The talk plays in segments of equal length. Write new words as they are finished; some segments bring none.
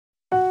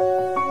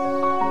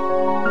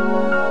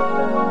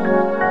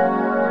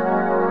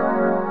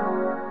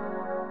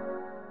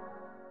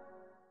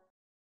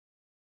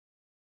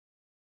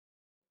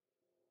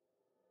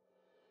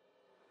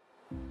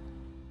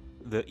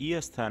The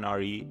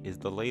ES10RE is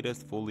the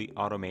latest fully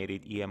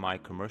automated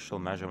EMI commercial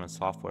measurement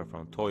software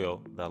from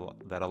TOYO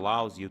that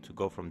allows you to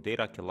go from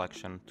data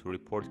collection to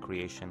report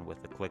creation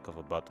with the click of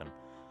a button.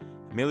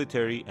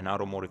 Military and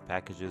automotive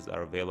packages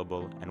are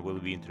available, and we'll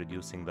be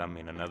introducing them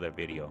in another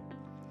video.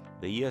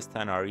 The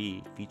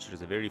ES10RE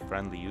features a very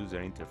friendly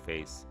user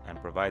interface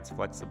and provides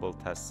flexible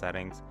test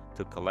settings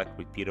to collect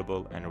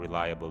repeatable and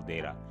reliable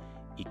data.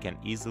 It can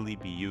easily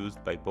be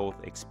used by both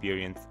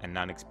experienced and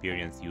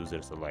non-experienced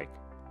users alike.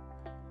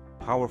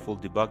 Powerful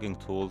debugging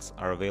tools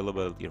are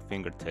available at your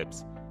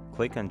fingertips.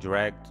 Click and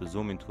drag to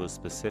zoom into a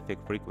specific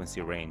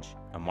frequency range.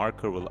 A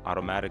marker will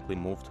automatically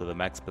move to the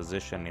max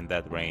position in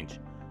that range.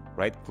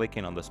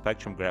 Right-clicking on the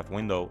spectrum graph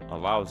window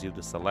allows you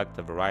to select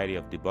a variety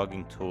of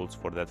debugging tools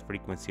for that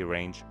frequency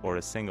range or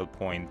a single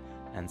point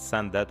and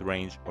send that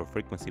range or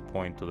frequency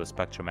point to the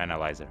spectrum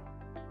analyzer.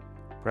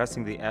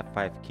 Pressing the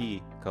F5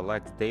 key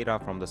collects data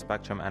from the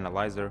spectrum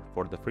analyzer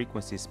for the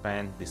frequency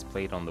span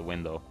displayed on the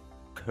window.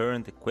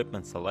 Current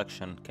equipment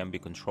selection can be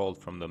controlled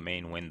from the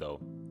main window.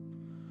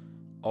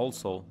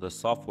 Also, the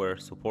software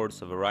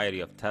supports a variety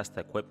of test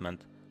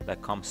equipment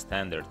that comes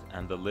standard,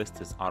 and the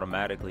list is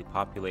automatically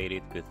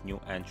populated with new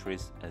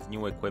entries as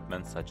new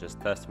equipment such as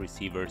test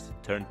receivers,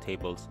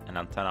 turntables, and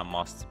antenna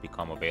musts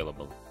become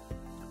available.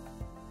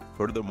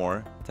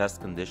 Furthermore,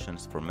 test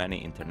conditions for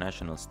many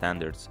international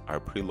standards are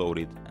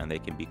preloaded and they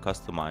can be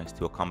customized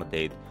to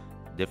accommodate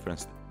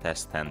different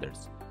test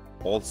standards.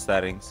 All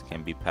settings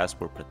can be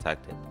password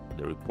protected.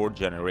 The report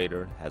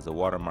generator has a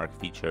watermark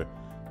feature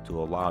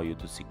to allow you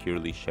to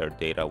securely share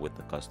data with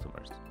the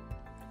customers.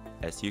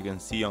 As you can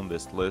see on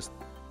this list,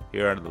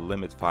 here are the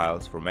limit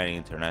files for many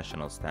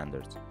international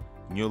standards.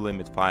 New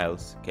limit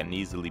files can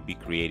easily be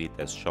created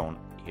as shown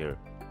here.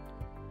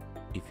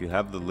 If you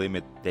have the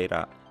limit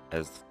data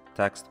as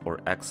text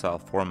or Excel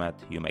format,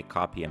 you may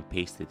copy and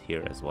paste it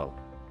here as well.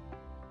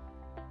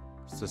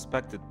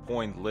 Suspected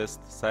point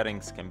list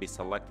settings can be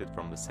selected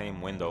from the same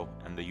window,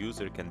 and the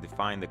user can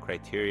define the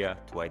criteria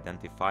to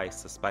identify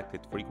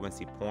suspected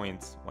frequency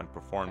points when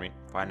performing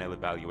final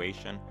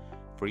evaluation,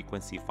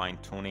 frequency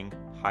fine-tuning,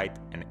 height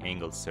and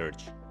angle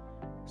search.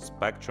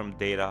 Spectrum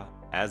data,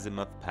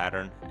 azimuth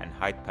pattern and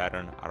height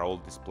pattern are all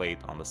displayed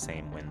on the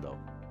same window.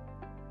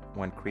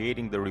 When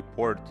creating the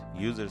report,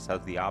 users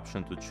have the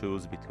option to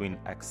choose between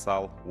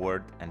Excel,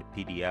 Word and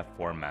PDF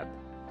format.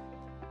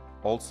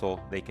 Also,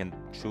 they can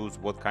choose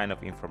what kind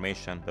of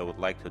information they would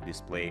like to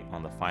display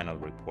on the final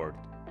report.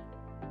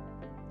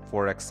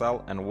 For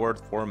Excel and Word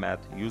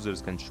format,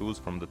 users can choose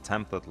from the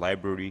template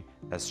library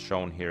as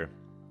shown here.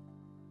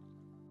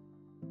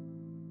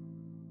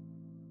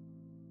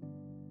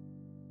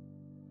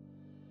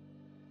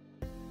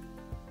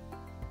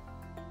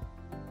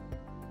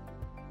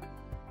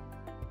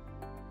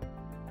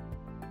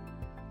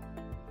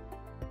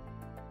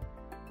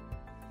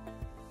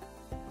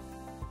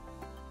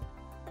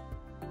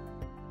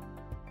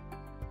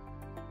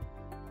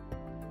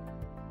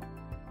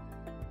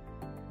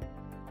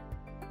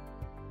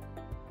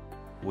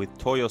 With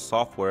TOYO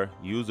software,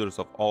 users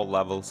of all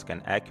levels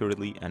can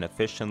accurately and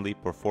efficiently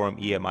perform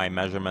EMI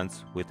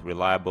measurements with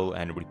reliable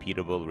and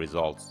repeatable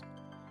results.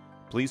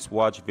 Please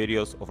watch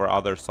videos of our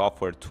other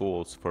software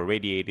tools for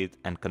radiated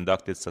and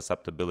conducted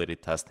susceptibility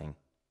testing.